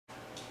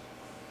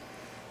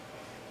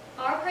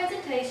Our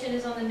presentation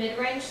is on the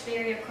mid-range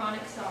theory of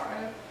chronic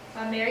sorrow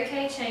by Mary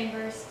Kay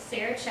Chambers,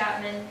 Sara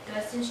Chapman,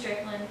 Dustin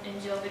Strickland, and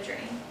Jill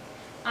Vidrine.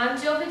 I'm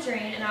Jill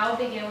Vidrine, and I will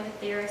begin with a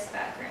theorist's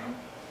background.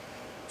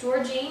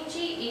 Georgine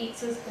G.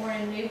 Eakes was born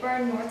in New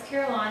Bern, North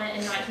Carolina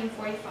in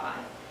 1945.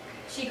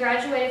 She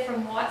graduated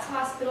from Watts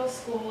Hospital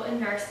School in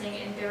Nursing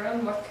in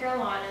Durham, North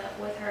Carolina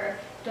with her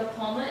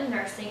diploma in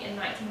nursing in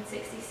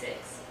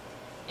 1966.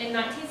 In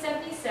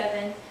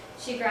 1977,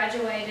 she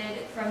graduated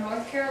from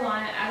North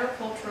Carolina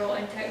Agricultural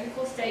and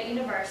Technical State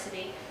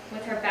University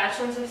with her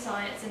Bachelor's of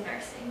Science in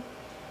Nursing.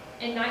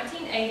 In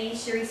 1980,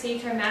 she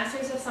received her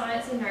Master's of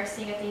Science in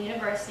Nursing at the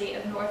University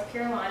of North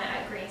Carolina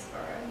at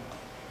Greensboro.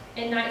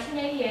 In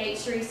 1988,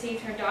 she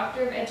received her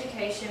Doctor of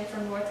Education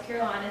from North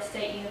Carolina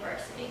State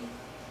University.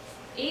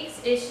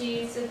 Eakes'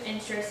 issues of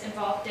interest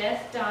involve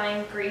death,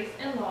 dying, grief,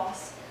 and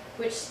loss,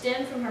 which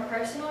stem from her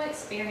personal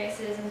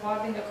experiences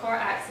involving a car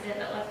accident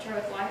that left her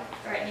with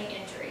life-threatening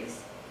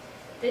injuries.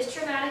 This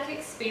traumatic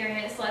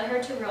experience led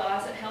her to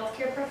realize that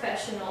healthcare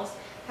professionals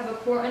have a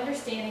poor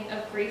understanding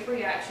of grief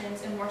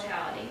reactions and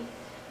mortality.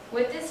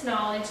 With this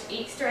knowledge,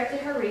 Eakes directed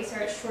her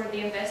research toward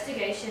the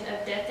investigation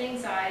of death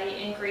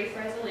anxiety and grief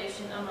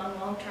resolution among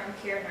long-term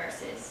care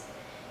nurses.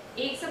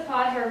 Eakes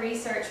applied her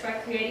research by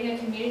creating a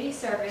community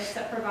service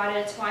that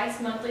provided a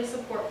twice-monthly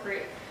support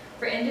group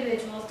for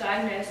individuals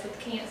diagnosed with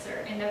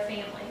cancer and their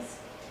families.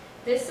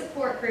 This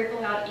support group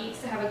allowed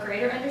Eakes to have a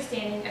greater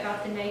understanding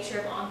about the nature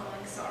of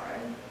ongoing sorrow.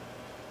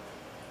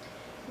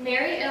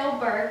 Mary L.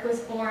 Burke was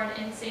born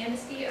in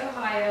Sandusky,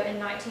 Ohio in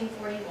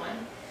 1941.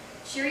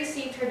 She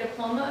received her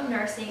Diploma of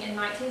Nursing in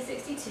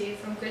 1962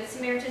 from Good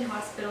Samaritan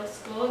Hospital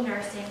School of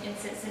Nursing in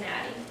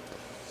Cincinnati.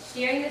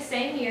 During the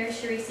same year,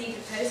 she received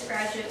a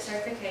postgraduate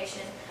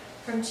certification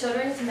from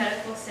Children's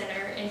Medical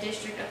Center in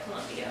District of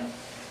Columbia.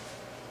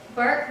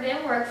 Burke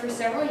then worked for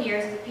several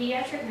years as a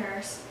pediatric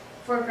nurse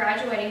before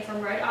graduating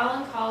from Rhode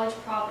Island College,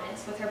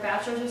 Providence with her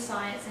Bachelor's of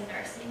Science in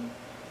Nursing.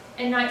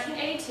 In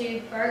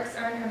 1982, Burke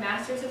earned her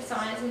Master's of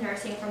Science in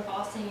Nursing from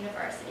Boston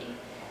University.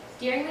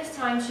 During this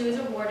time, she was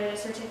awarded a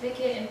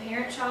certificate in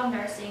parent-child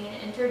nursing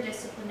and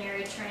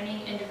interdisciplinary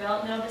training in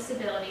developmental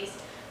disabilities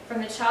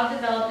from the Child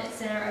Development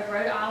Center of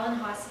Rhode Island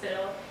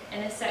Hospital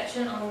and a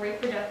section on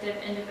reproductive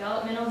and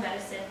developmental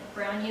medicine,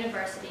 Brown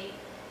University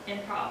in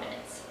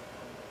Providence.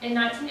 In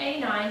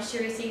 1989, she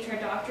received her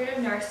Doctorate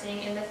of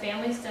Nursing in the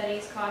Family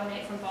Studies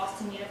Cognate from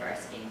Boston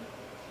University.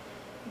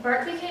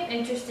 Burke became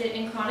interested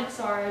in chronic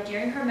sorrow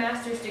during her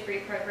master's degree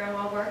program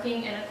while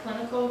working in a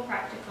clinical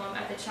practicum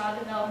at the Child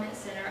Development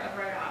Center of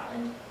Rhode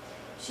Island.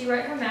 She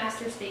wrote her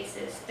master's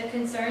thesis, The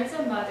Concerns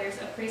of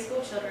Mothers of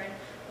Preschool Children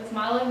with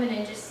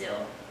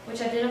Myelomeningocele,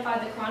 which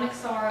identified the chronic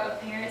sorrow of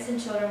parents and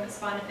children with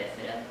spina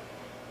bifida.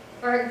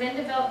 Burke then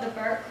developed the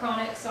Burke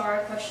Chronic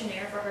Sorrow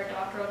Questionnaire for her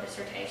doctoral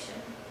dissertation.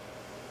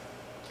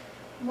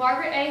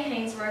 Margaret A.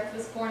 Hainsworth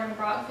was born in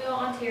Brockville,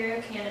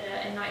 Ontario,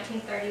 Canada in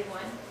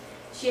 1931.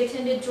 She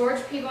attended George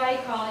Peabody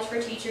College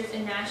for Teachers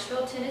in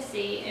Nashville,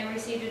 Tennessee, and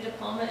received a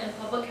diploma in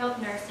public health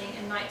nursing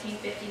in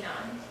 1959.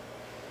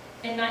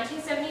 In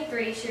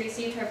 1973, she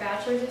received her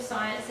Bachelor's of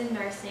Science in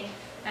Nursing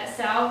at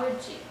Sal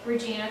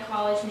Regina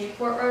College,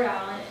 Newport, Rhode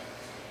Island.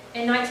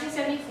 In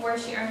 1974,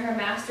 she earned her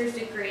master's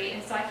degree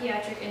in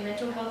psychiatric and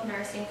mental health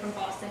nursing from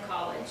Boston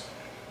College.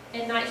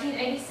 In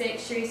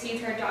 1986, she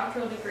received her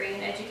doctoral degree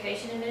in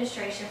education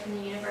administration from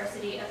the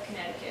University of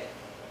Connecticut.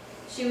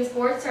 She was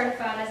board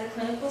certified as a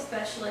clinical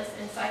specialist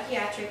in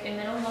psychiatric and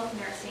mental health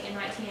nursing in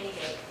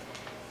 1988.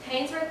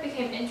 Hainsworth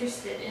became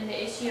interested in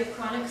the issue of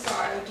chronic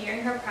sorrow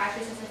during her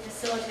practice as a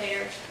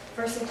facilitator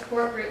for a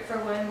support group for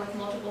women with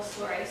multiple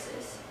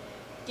sclerosis.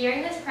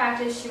 During this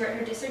practice, she wrote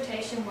her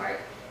dissertation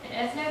work, an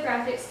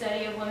ethnographic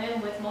study of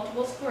women with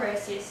multiple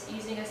sclerosis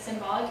using a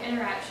symbolic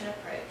interaction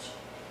approach.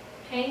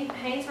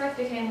 Hainsworth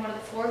became one of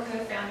the 4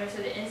 co-founders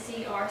of the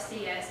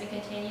NCRCS and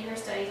continued her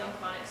studies on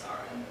chronic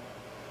sorrow.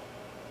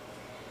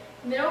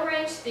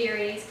 Middle-range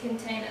theories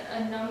contain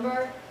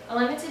a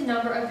limited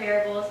number of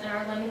variables and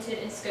are limited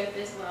in scope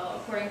as well,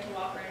 according to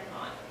Walker and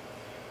Avant.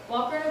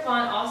 Walker and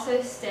Avant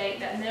also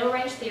state that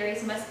middle-range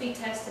theories must be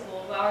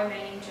testable while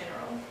remaining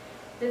general.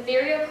 The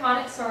theory of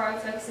chronic sorrow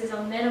focuses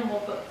on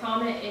minimal but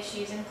prominent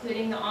issues,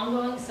 including the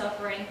ongoing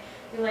suffering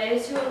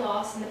related to a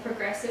loss and the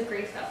progressive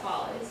grief that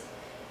follows.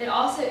 It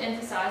also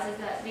emphasizes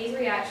that these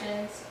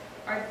reactions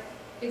are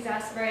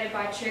exacerbated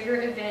by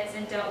trigger events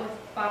and dealt with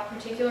by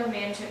particular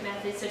management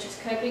methods such as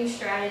coping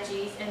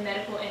strategies and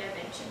medical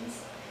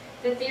interventions.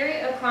 The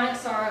theory of chronic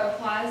sorrow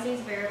applies these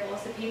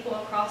variables to people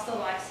across the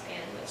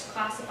lifespan, which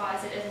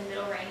classifies it as a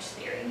middle-range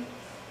theory.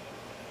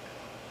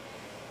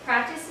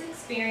 Practice,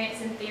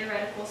 experience, and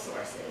theoretical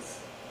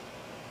sources.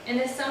 In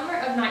the summer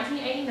of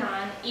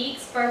 1989,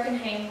 Eakes, Burke, and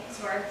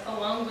Hainsworth,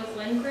 along with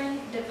Lindgren,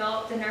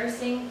 developed the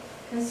Nursing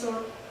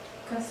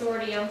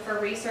Consortium for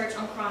Research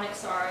on Chronic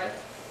Sorrow,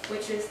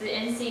 which is the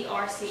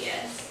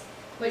NCRCS,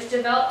 which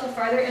developed to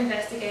further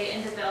investigate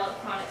and develop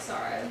chronic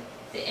sorrow.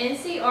 The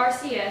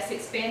NCRCS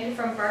expanded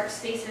from Burke's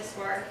thesis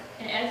work,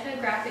 an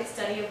ethnographic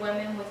study of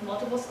women with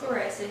multiple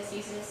sclerosis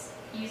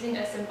using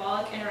a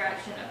symbolic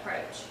interaction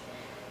approach.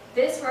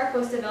 This work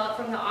was developed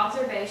from the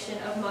observation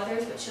of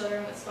mothers with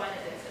children with spina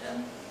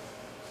bifida.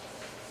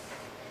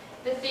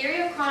 The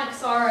theory of chronic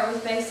sorrow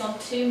was based on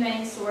two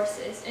main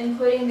sources,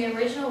 including the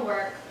original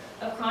work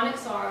of chronic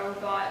sorrow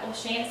by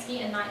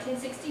Olshansky in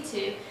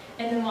 1962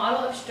 and the model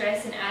of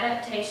stress and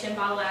adaptation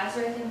by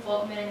Lazarus and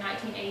Folkman in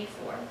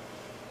 1984.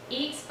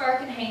 Eakes,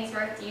 Burke, and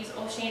Hainsworth used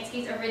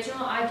Olshansky's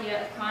original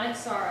idea of chronic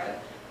sorrow,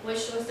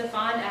 which was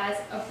defined as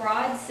a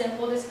broad,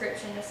 simple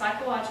description of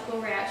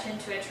psychological reaction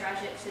to a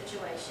tragic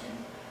situation.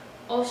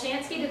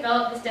 Olshansky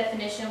developed this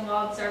definition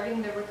while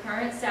observing the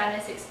recurrent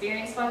sadness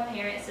experienced by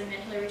parents of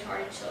mentally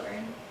retarded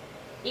children.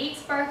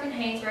 Eakes, Burke, and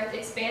Hainsworth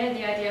expanded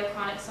the idea of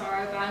chronic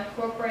sorrow by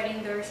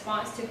incorporating the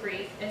response to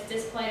grief as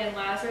displayed in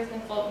Lazarus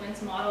and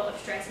Folkman's model of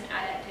stress and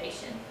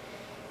adaptation.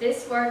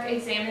 This work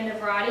examined a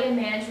variety of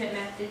management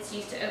methods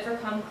used to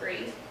overcome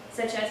grief,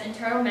 such as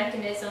internal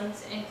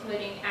mechanisms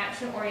including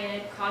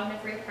action-oriented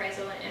cognitive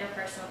reappraisal and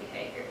interpersonal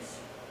behaviors.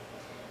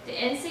 The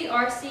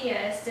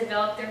NCRCS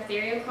developed their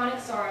theory of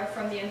chronic sorrow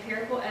from the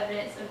empirical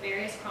evidence of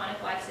various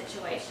chronic life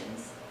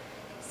situations.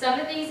 Some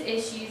of these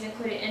issues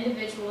included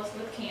individuals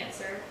with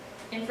cancer,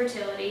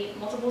 infertility,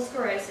 multiple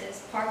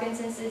sclerosis,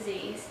 Parkinson's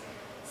disease,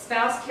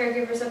 spouse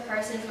caregivers of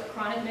persons with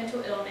chronic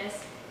mental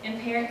illness,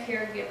 and parent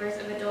caregivers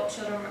of adult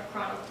children with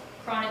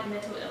chronic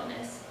mental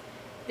illness.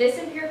 This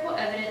empirical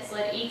evidence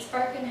led Eakes,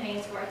 Burke, and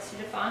Hainsworth to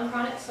define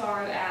chronic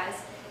sorrow as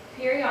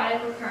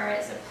periodic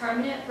recurrence of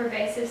permanent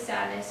pervasive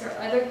sadness or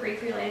other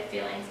grief-related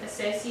feelings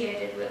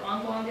associated with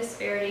ongoing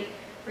disparity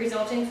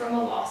resulting from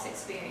a loss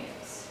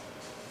experience.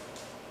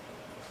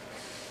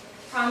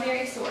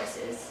 Primary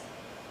sources.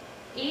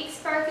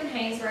 Eakes, Burke, and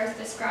Hainsworth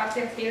described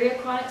their theory of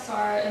chronic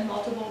sorrow in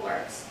multiple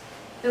works.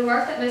 The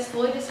work that most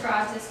fully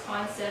describes this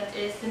concept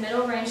is The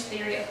Middle Range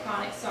Theory of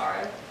Chronic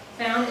Sorrow,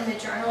 found in the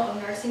Journal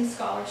of Nursing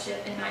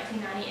Scholarship in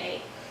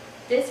 1998.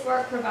 This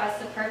work provides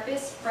the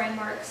purpose,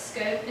 framework,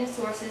 scope, and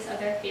sources of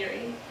their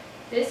theory.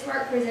 This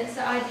work presents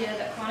the idea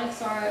that chronic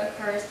sorrow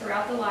occurs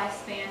throughout the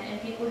lifespan in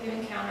people who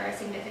encounter a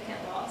significant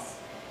loss.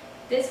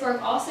 This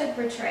work also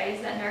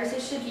portrays that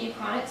nurses should view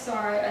chronic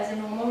sorrow as a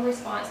normal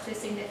response to a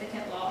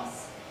significant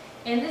loss.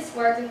 In this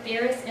work, the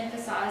theorists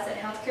emphasize that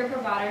healthcare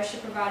providers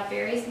should provide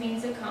various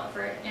means of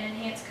comfort and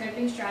enhance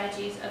coping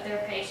strategies of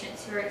their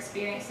patients who are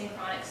experiencing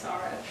chronic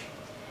sorrow.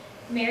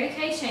 Mary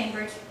Kay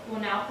Chambers will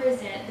now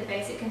present the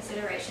basic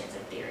considerations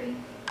of theory.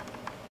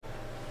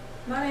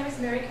 My name is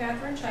Mary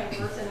Catherine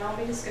Chambers, and I'll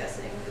be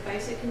discussing the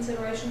basic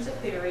considerations of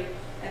theory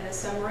and the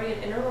summary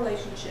and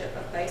interrelationship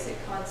of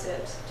basic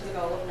concepts to the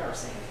goal of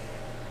nursing.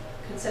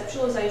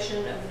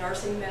 Conceptualization of the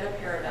nursing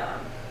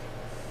meta-paradigm.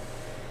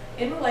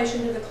 In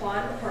relation to the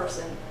client or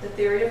person, the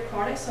theory of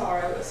chronic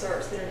sorrow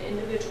asserts that an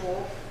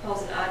individual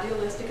holds an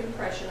idealistic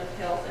impression of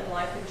health and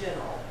life in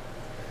general.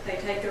 They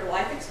take their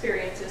life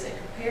experiences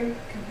and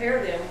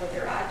compare them with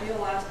their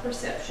idealized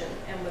perception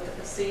and with the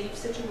perceived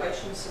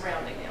situations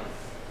surrounding them.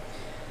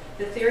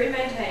 The theory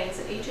maintains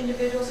that each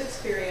individual's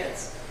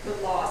experience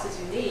with loss is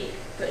unique,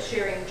 but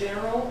sharing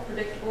general,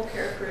 predictable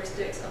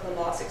characteristics of the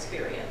loss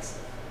experience.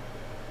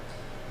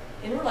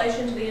 In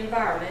relation to the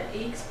environment,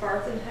 Eakes,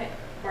 Burke,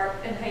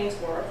 and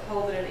Hainsworth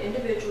hold that an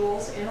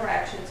individual's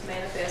interactions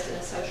manifest in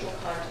a social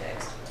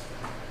context.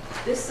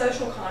 This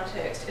social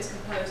context is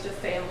composed of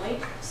family,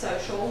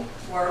 social,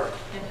 work,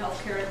 and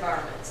healthcare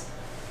environments.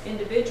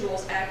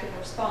 Individuals act in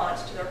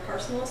response to their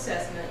personal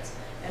assessments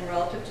and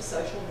relative to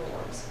social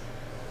norms.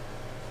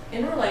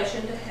 In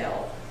relation to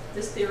health,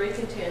 this theory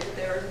contends that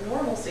there is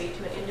normalcy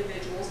to an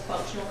individual's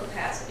functional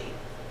capacity.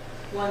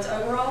 One's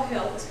overall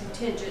health is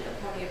contingent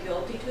upon the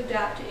ability to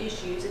adapt to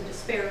issues and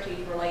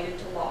disparity related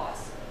to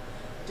loss.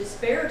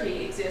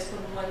 Disparity exists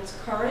when one's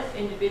current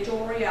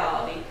individual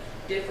reality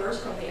differs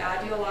from the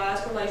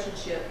idealized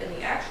relationship and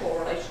the actual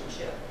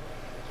relationship.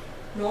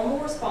 Normal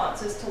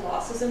responses to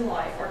losses in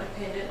life are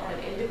dependent on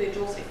an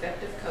individual's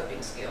effective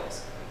coping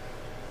skills.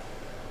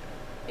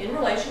 In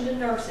relation to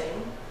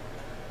nursing,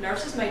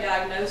 nurses may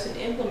diagnose and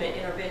implement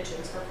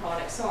interventions for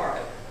chronic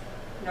sorrow.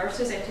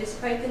 Nurses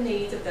anticipate the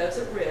needs of those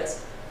at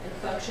risk and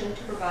function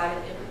to provide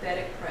an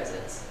empathetic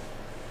presence.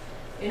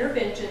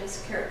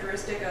 Interventions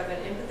characteristic of an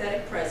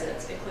empathetic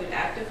presence include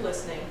active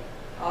listening,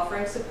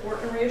 offering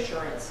support and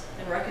reassurance,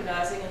 and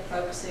recognizing and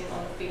focusing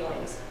on the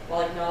feelings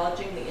while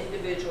acknowledging the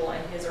individual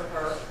and his or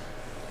her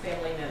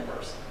family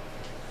members.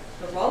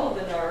 The role of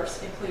the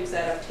nurse includes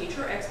that of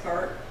teacher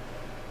expert,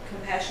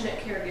 compassionate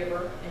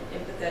caregiver,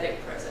 and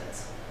empathetic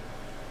presence.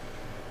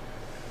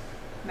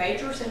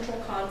 Major central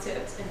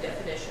concepts and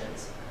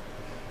definitions.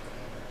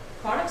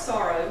 Chronic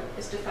sorrow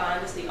is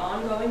defined as the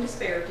ongoing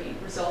disparity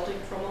resulting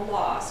from a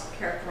loss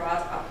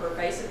characterized by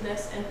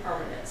pervasiveness and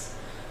permanence,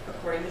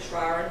 according to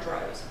Schreier and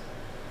Droz.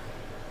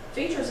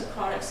 Features of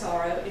chronic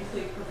sorrow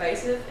include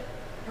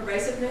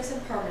pervasiveness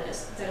and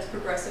permanence that is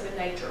progressive in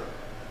nature.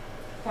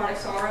 Chronic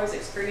sorrow is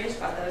experienced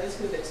by those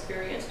who have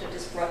experienced a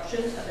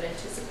disruption of an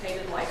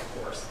anticipated life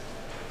course.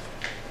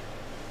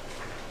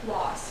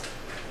 Loss.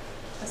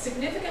 A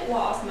significant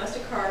loss must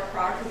occur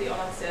prior to the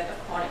onset of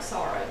chronic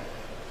sorrow.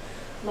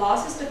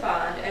 Loss is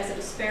defined as a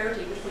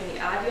disparity between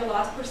the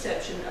idealized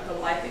perception of the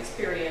life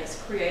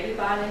experience created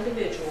by an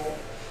individual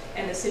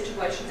and the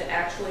situation that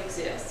actually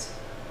exists.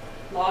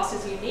 Loss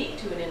is unique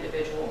to an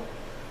individual,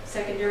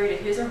 secondary to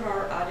his or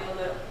her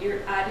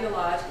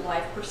idealized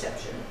life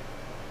perception.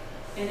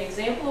 An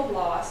example of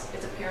loss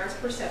is a parent's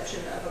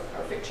perception of a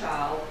perfect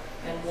child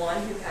and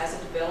one who has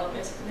a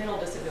developmental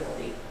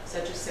disability,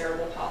 such as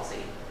cerebral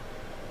palsy.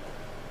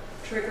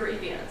 Trigger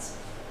events.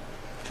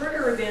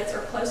 Trigger events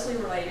are closely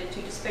related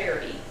to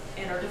disparity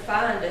and are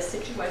defined as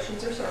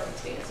situations or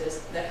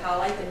circumstances that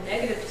highlight the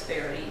negative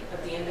disparity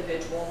of the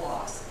individual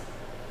loss.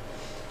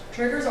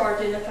 Triggers are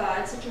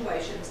identified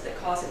situations that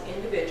cause an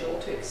individual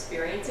to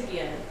experience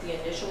again the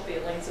initial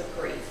feelings of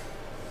grief.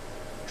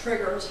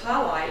 Triggers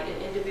highlight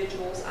an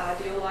individual's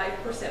ideal life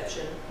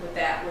perception with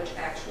that which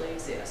actually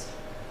exists.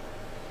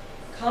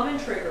 Common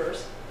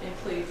triggers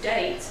include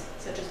dates,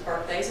 such as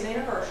birthdays and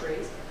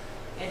anniversaries,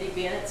 and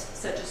events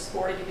such as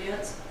sporting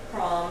events,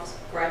 proms,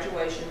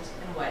 graduations,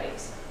 and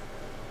weddings.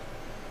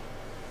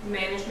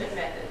 Management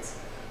methods.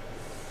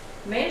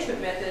 Management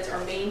methods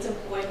are means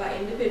employed by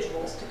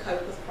individuals to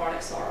cope with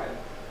chronic sorrow.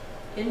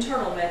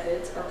 Internal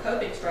methods are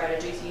coping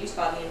strategies used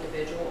by the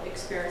individual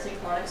experiencing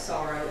chronic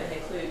sorrow and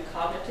include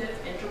cognitive,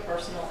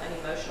 interpersonal, and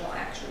emotional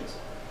actions.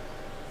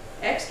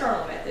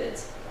 External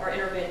methods are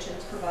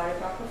interventions provided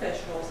by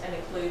professionals and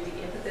include the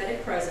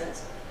empathetic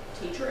presence,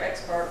 teacher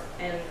expert,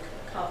 and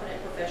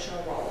competent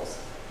professional roles.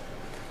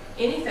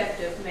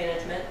 Ineffective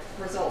management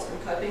results from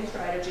coping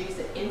strategies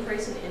that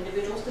increase an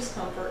individual's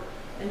discomfort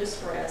and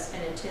distress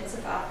and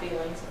intensify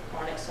feelings of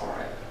chronic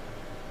sorrow.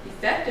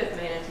 Effective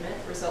management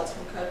results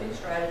from coping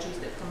strategies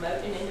that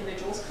promote an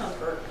individual's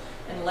comfort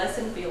and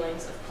lessen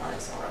feelings of chronic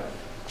sorrow.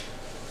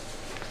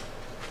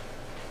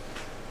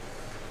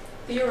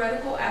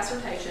 Theoretical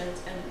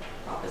assertions and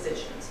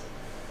propositions.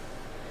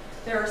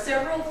 There are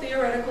several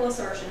theoretical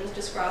assertions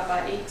described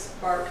by Eakes,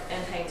 Burke,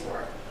 and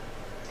Hainsworth.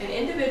 An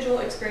individual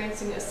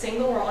experiencing a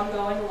single or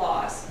ongoing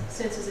loss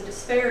senses a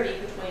disparity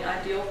between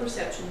ideal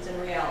perceptions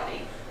and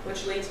reality,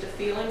 which leads to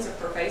feelings of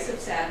pervasive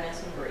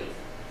sadness and grief.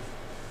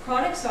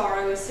 Chronic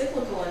sorrow is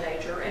cyclical in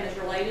nature and is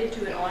related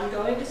to an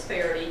ongoing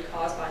disparity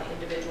caused by an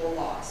individual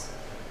loss.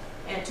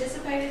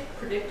 Anticipated,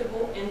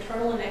 predictable,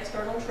 internal and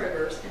external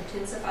triggers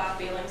intensify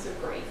feelings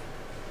of grief.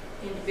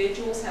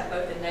 Individuals have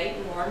both innate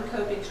and learned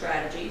coping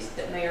strategies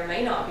that may or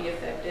may not be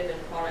effective in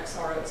chronic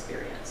sorrow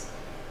experience.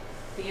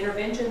 The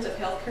interventions of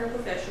healthcare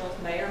professionals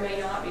may or may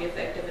not be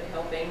effective in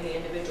helping the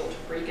individual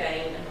to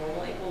regain a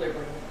normal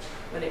equilibrium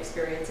when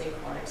experiencing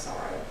chronic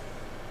sorrow.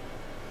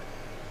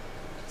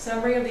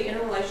 Summary of the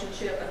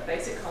interrelationship of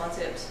basic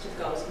concepts to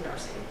the goals of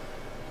nursing.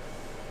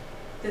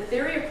 The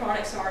theory of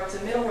chronic sorrow is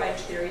a middle range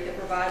theory that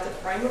provides a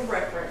frame of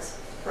reference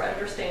for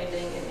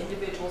understanding an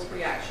individual's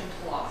reaction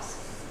to loss.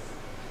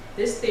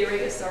 This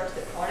theory asserts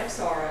that chronic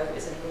sorrow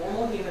is a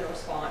normal human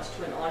response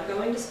to an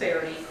ongoing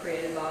disparity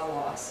created by a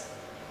loss.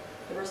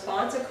 The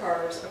response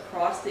occurs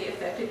across the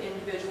affected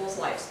individual's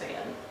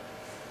lifespan.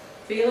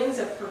 Feelings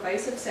of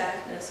pervasive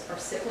sadness are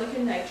cyclic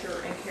in nature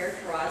and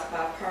characterized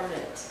by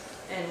permanence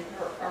and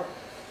are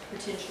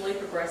potentially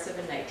progressive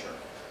in nature.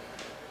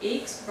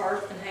 Eakes,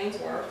 Burke, and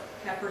Hainsworth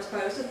have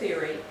proposed a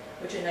theory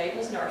which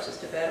enables nurses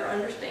to better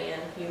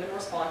understand human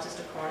responses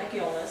to chronic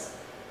illness,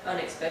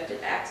 unexpected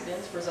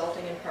accidents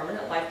resulting in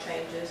permanent life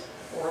changes,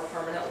 or a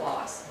permanent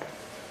loss.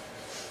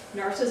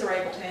 Nurses are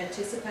able to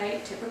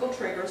anticipate typical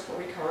triggers for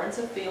recurrence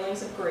of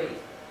feelings of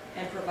grief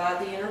and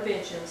provide the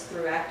interventions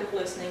through active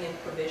listening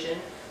and provision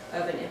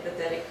of an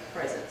empathetic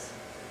presence.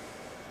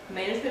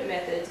 Management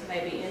methods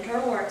may be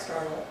internal or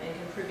external and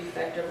can prove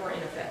effective or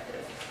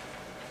ineffective.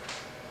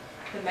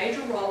 The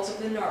major roles of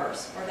the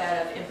nurse are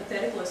that of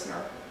empathetic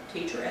listener,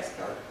 teacher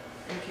expert,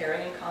 and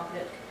caring and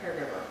competent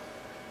caregiver.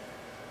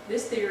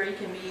 This theory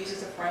can be used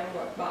as a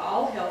framework by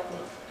all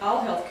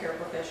healthcare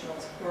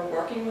professionals who are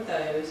working with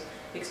those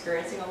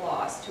experiencing a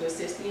loss to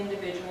assist the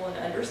individual in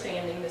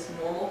understanding this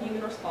normal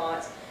human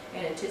response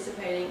and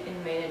anticipating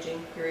and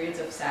managing periods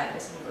of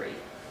sadness and grief.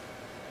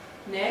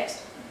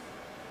 Next,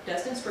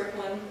 Dustin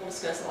Strickland will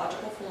discuss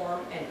logical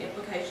form and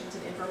implications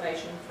and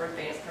information for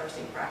advanced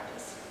nursing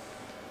practice.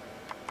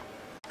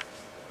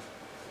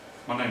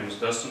 My name is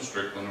Dustin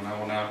Strickland, and I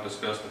will now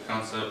discuss the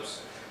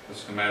concepts, the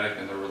schematic,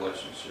 and their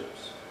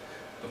relationships.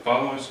 The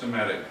following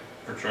schematic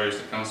portrays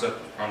the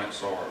concept of chronic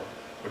sorrow,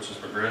 which is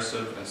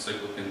progressive and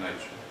cyclic in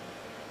nature,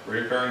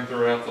 reoccurring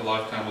throughout the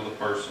lifetime of the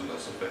person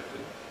that's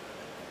affected.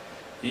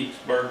 Eakes,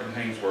 Burke, and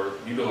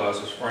Hainsworth utilize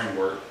this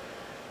framework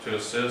to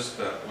assist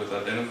with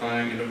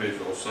identifying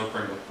individuals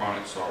suffering with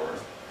chronic sorrow.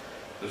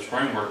 This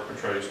framework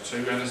portrays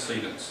two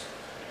antecedents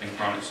in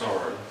chronic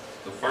sorrow.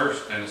 The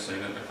first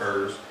antecedent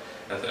occurs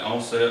at the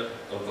onset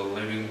of the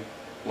living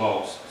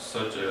loss,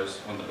 such as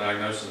when the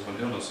diagnosis of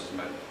an illness is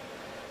made.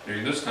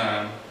 During this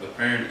time, the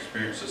parent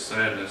experiences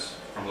sadness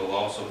from the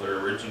loss of their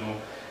original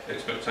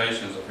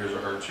expectations of his or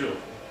her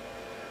children.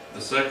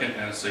 The second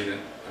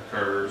antecedent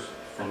occurs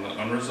from the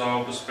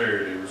unresolved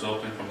disparity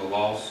resulting from the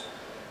loss,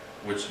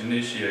 which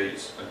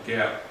initiates a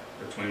gap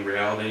between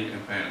reality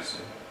and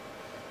fantasy.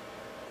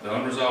 The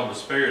unresolved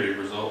disparity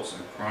results in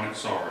chronic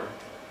sorrow,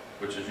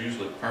 which is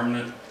usually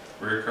permanent,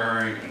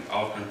 recurring, and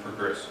often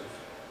progressive.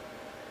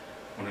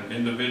 When an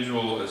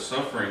individual is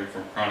suffering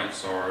from chronic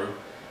sorrow,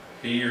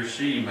 he or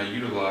she may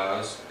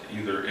utilize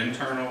either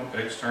internal,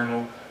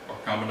 external, or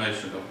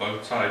combination of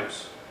both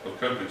types of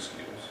coping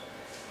skills.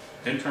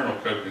 Internal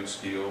coping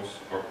skills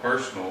are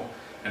personal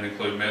and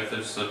include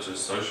methods such as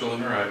social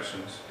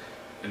interactions,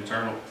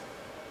 internal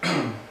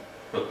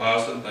but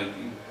positive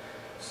thinking,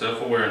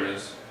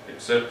 self-awareness,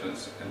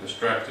 acceptance, and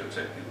distractive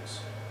techniques.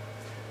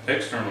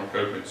 External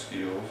coping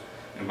skills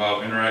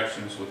involve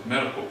interactions with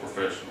medical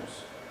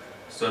professionals,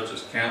 such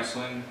as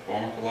counseling,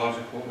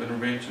 pharmacological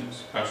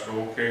interventions,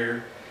 pastoral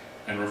care,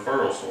 and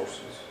referral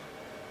sources.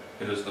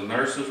 It is the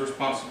nurse's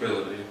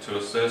responsibility to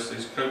assess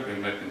these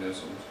coping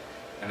mechanisms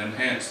and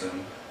enhance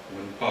them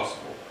when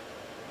possible.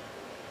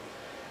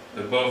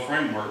 The above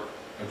framework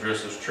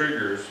addresses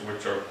triggers,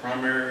 which are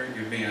primary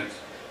events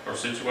or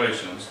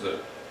situations that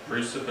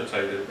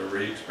precipitated the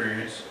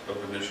re-experience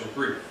of initial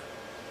grief.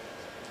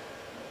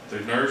 The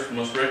nurse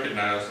must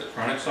recognize that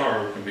chronic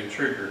sorrow can be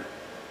triggered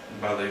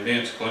by the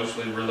events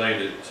closely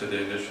related to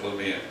the initial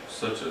event,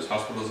 such as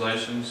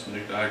hospitalizations,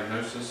 new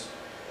diagnosis,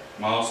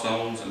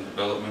 milestones, and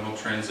developmental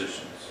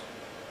transitions.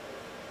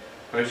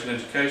 Patient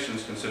education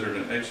is considered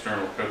an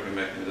external coping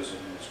mechanism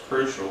and is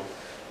crucial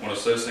when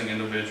assessing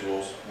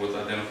individuals with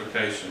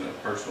identification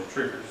of personal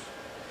triggers.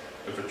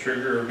 If a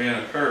trigger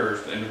event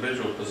occurs, the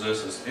individual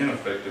possesses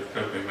ineffective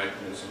coping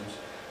mechanisms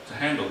to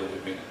handle the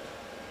event.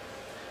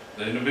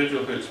 The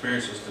individual who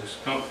experiences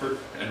discomfort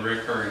and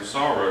recurring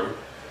sorrow,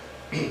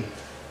 it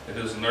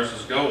is the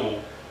nurse's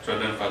goal to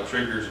identify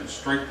triggers and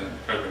strengthen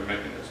coping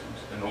mechanisms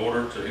in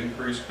order to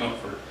increase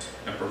comfort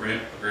and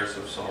prevent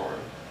progressive sorrow.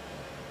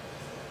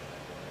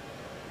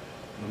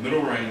 The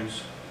middle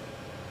range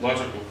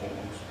logical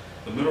forms.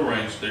 The middle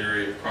range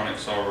theory of chronic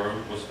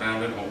sorrow was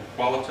founded on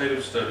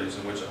qualitative studies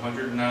in which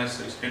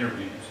 196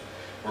 interviews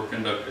were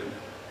conducted.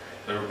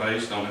 They were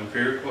based on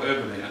empirical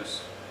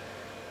evidence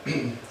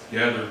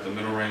gathered. The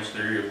middle range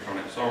theory of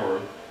chronic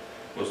sorrow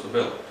was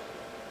developed.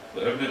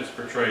 The evidence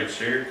portrayed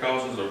shared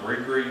causes of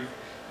regrief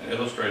and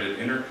illustrated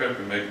inner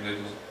coping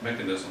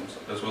mechanisms,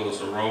 as well as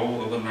the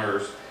role of the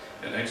nurse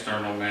in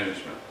external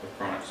management of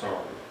chronic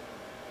sorrow.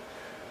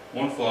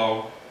 One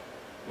flaw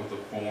with the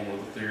form of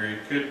the theory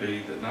could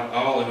be that not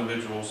all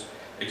individuals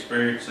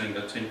experiencing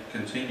a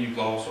continued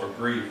loss or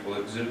grief will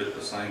exhibit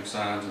the same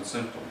signs and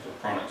symptoms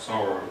of chronic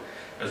sorrow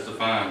as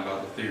defined by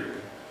the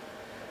theory.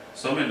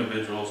 Some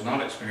individuals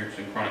not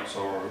experiencing chronic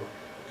sorrow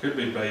could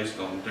be based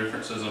on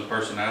differences in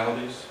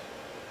personalities,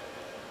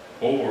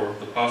 or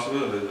the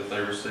possibility that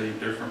they receive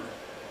different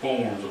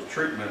forms of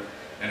treatment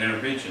and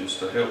interventions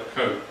to help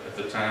cope at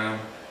the time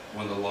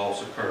when the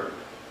loss occurred.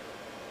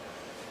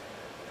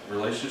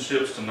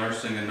 Relationships to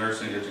nursing and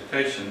nursing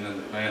education and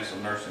the advance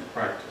of nursing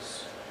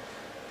practice.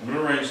 The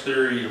middle range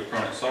theory of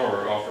chronic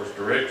sorrow offers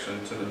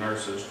direction to the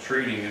nurses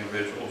treating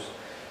individuals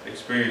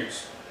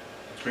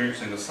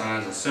experiencing the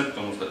signs and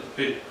symptoms that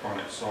depict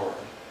chronic sorrow.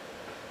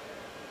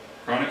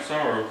 Chronic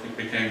sorrow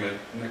became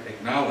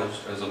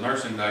acknowledged as a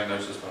nursing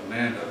diagnosis by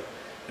NANDA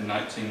in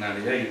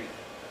 1998.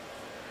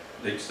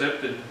 The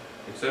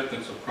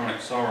acceptance of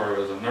chronic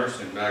sorrow as a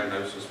nursing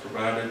diagnosis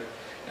provided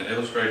and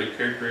illustrated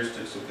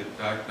characteristics of the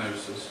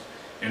diagnosis,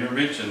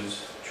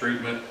 interventions,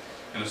 treatment,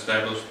 and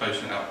established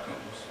patient outcomes.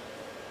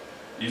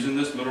 Using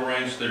this middle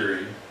range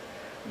theory,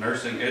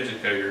 nursing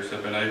educators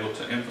have been able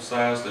to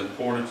emphasize the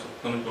importance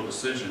of clinical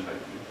decision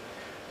making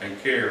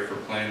and care for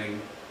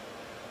planning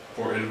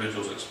for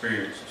individuals'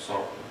 experience of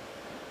sorrow.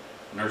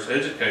 Nurse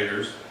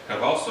educators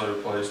have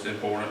also placed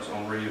importance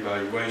on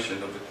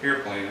reevaluation of the care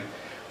plan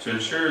to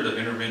ensure that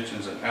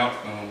interventions and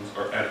outcomes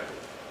are adequate.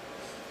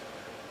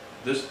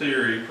 This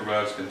theory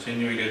provides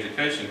continuing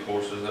education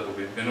courses that will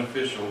be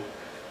beneficial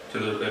to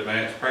the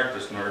advanced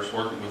practice nurse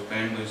working with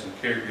families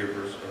and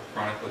caregivers of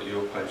chronically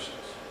ill patients.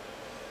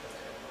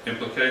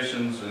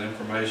 Implications and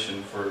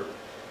information for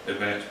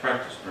advanced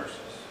practice nurses.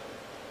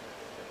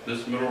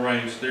 This middle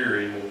range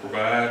theory will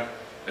provide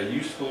a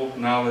useful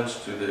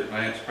knowledge to the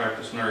advanced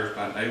practice nurse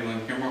by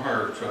enabling him or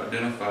her to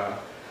identify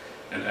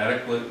and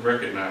adequately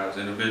recognize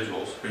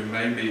individuals who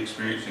may be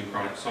experiencing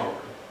chronic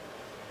sorrow.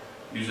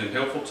 Using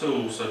helpful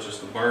tools such as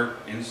the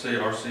BERT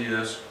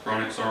NCRCS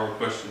Chronic Sorrow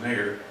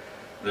Questionnaire,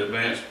 the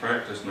advanced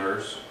practice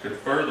nurse could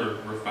further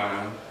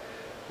refine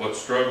what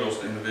struggles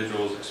the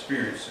individual is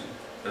experiencing,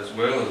 as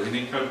well as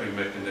any coping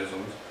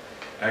mechanisms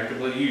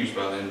actively used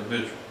by the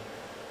individual.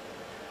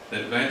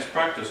 The advanced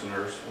practice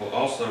nurse will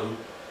also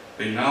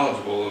be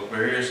knowledgeable of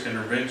various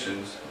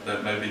interventions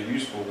that may be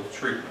useful with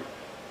treatment.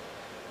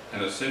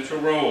 An essential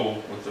role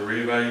with the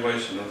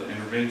reevaluation of the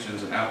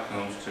interventions and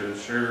outcomes to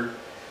ensure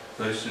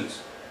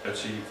patients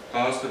achieve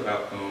positive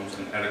outcomes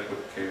and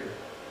adequate care.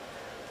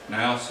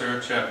 Now Sara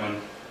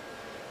Chapman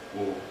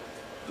will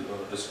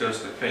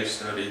discuss the case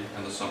study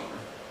and the summary.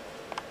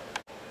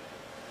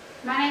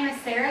 My name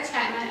is Sara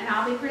Chapman and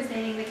I'll be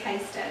presenting the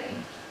case study.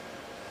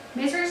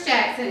 Mrs.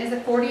 Jackson is a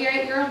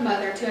 48-year-old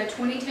mother to a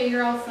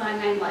 22-year-old son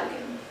named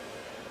Logan.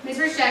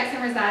 Mrs.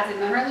 Jackson resides in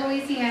Monroe,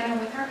 Louisiana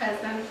with her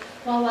husband,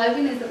 while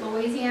Logan is at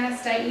Louisiana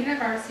State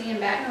University in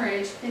Baton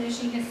Rouge,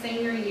 finishing his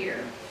senior year.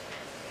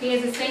 He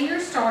is a senior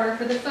starter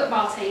for the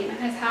football team and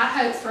has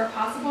high hopes for a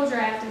possible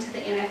draft into the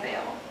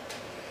NFL.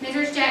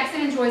 Mrs.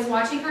 Jackson enjoys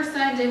watching her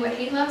son do what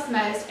he loves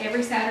most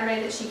every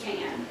Saturday that she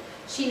can.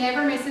 She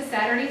never misses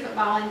Saturday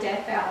football in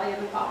Death Valley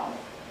in the fall.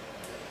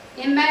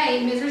 In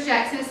May, Mrs.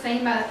 Jackson is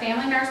seen by the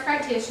family nurse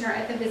practitioner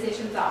at the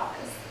physician's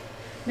office.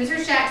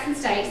 Mrs. Jackson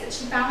states that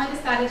she finally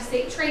decided to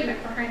seek treatment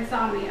for her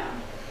insomnia.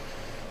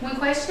 When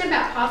questioned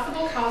about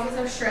possible causes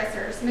or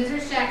stressors,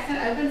 Mrs. Jackson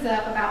opens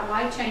up about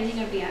life-changing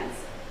events.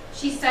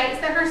 She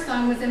states that her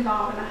son was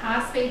involved in a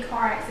high-speed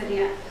car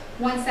accident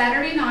one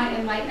Saturday night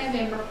in late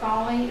November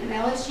following an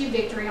LSU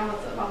victory on the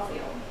football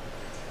field.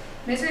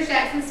 Mrs.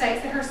 Jackson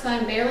states that her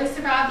son barely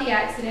survived the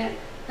accident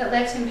that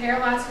left him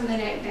paralyzed from the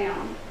neck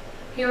down.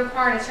 He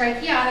required a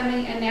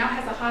tracheotomy and now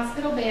has a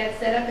hospital bed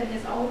set up in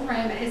his old room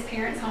at his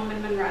parents' home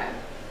in Monroe.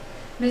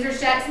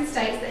 Mrs. Jackson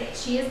states that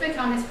she has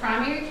become his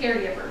primary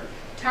caregiver,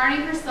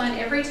 turning her son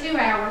every 2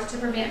 hours to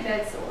prevent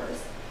bed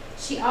sores.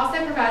 She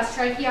also provides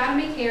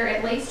tracheotomy care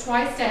at least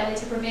twice daily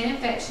to prevent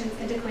infections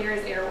and to clear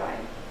his airway.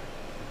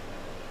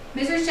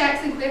 Mrs.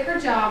 Jackson quit her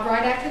job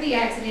right after the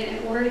accident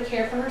in order to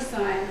care for her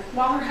son,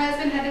 while her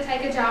husband had to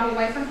take a job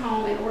away from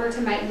home in order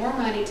to make more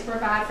money to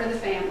provide for the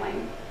family.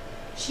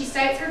 She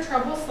states her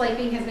trouble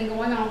sleeping has been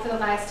going on for the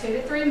last 2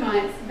 to 3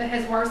 months, but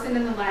has worsened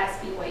in the last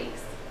few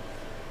weeks.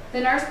 The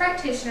nurse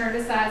practitioner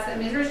decides that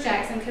Mrs.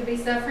 Jackson could be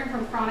suffering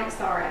from chronic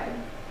sorrow.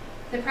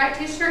 The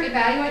practitioner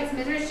evaluates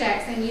Mrs.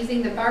 Jackson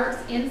using the Burt's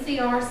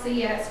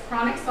NCRCS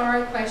Chronic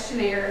Sorrow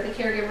Questionnaire, the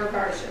caregiver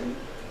version.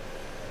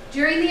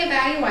 During the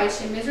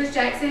evaluation, Mrs.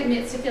 Jackson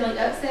admits to feeling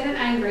upset and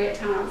angry at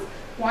times,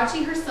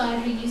 watching her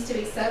son, who used to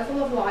be so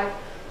full of life,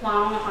 lie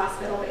on a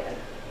hospital bed.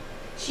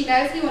 She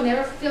knows he will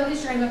never fulfill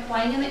his dream of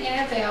playing in the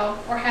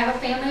NFL or have a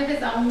family of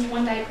his own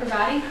one day,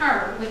 providing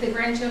her with the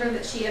grandchildren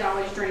that she had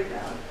always dreamed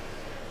of.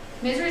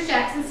 Mrs.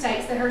 Jackson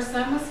states that her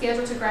son was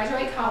scheduled to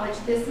graduate college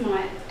this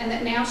month and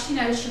that now she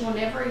knows she will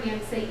never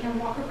again see him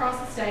walk across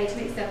the stage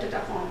and accept a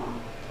diploma.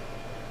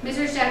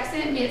 Mrs.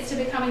 Jackson admits to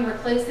becoming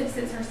reclusive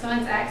since her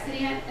son's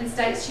accident and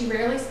states she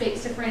rarely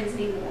speaks to friends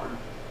anymore.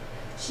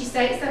 She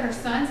states that her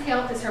son's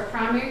health is her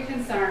primary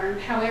concern.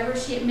 However,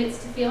 she admits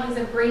to feelings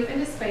of grief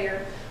and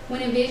despair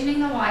when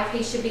envisioning the life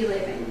he should be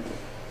living.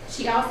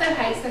 She also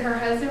hates that her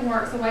husband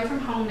works away from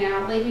home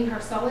now, leaving her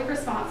solely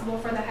responsible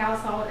for the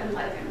household and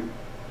Logan.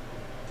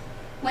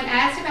 When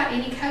asked about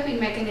any coping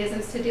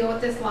mechanisms to deal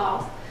with this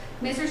loss,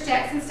 Mrs.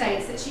 Jackson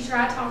states that she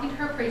tried talking to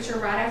her preacher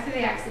right after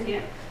the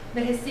accident,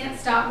 but has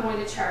since stopped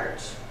going to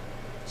church.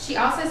 She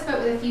also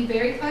spoke with a few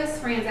very close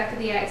friends after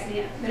the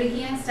accident, but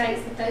again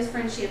states that those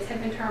friendships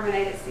have been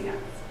terminated since.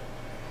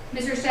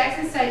 Mrs.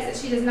 Jackson states that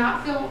she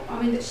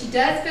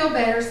does feel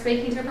better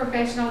speaking to a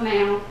professional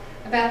now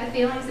about the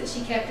feelings that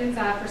she kept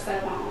inside for so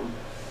long.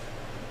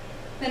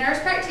 The nurse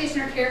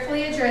practitioner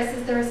carefully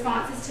addresses the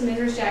responses to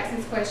Mrs.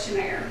 Jackson's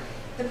questionnaire.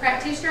 The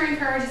practitioner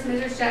encourages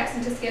Mrs.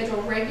 Jackson to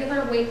schedule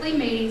regular weekly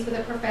meetings with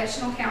a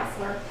professional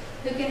counselor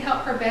who can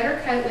help her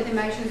better cope with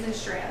emotions and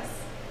stress.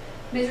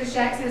 Mrs.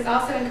 Jackson is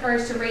also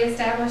encouraged to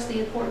reestablish the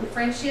important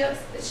friendships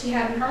that she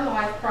had in her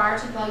life prior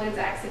to Logan's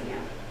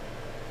accident.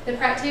 The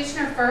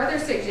practitioner further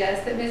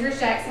suggests that Mrs.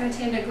 Jackson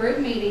attend a group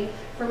meeting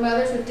for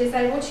mothers with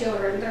disabled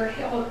children that are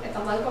held at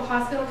the local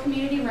hospital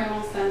community room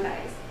on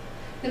Sundays.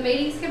 The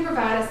meetings can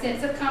provide a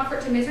sense of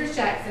comfort to Mrs.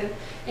 Jackson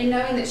in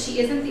knowing that she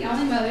isn't the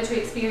only mother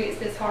to experience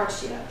this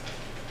hardship.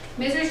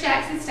 Mrs.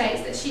 Jackson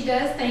states that she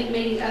does think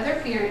meeting other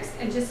parents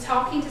and just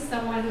talking to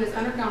someone who has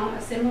undergone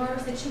a similar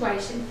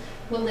situation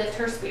will lift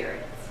her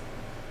spirits.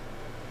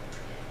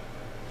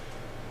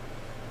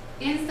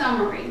 In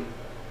summary,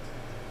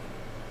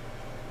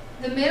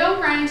 the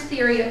middle range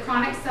theory of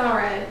chronic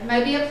sorrow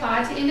may be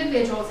applied to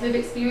individuals who have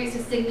experienced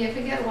a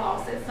significant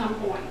loss at some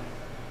point.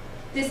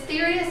 This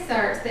theory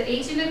asserts that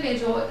each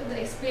individual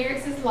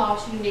experiences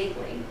loss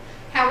uniquely.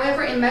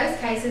 However, in most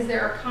cases,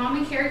 there are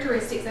common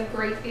characteristics of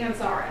grief and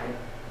sorrow.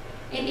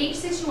 In each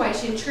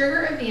situation,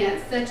 trigger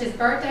events such as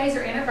birthdays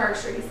or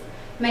anniversaries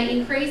may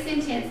increase the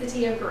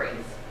intensity of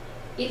grief.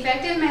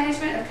 Effective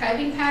management of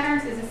coping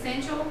patterns is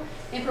essential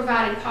in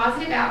providing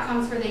positive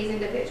outcomes for these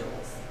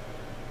individuals.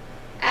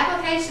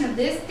 Application of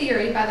this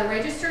theory by the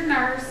registered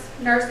nurse,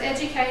 nurse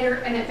educator,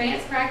 and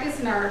advanced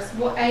practice nurse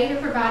will aid in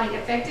providing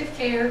effective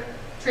care,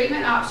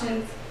 treatment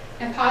options,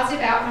 and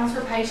positive outcomes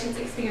for patients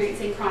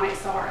experiencing chronic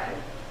sorrow.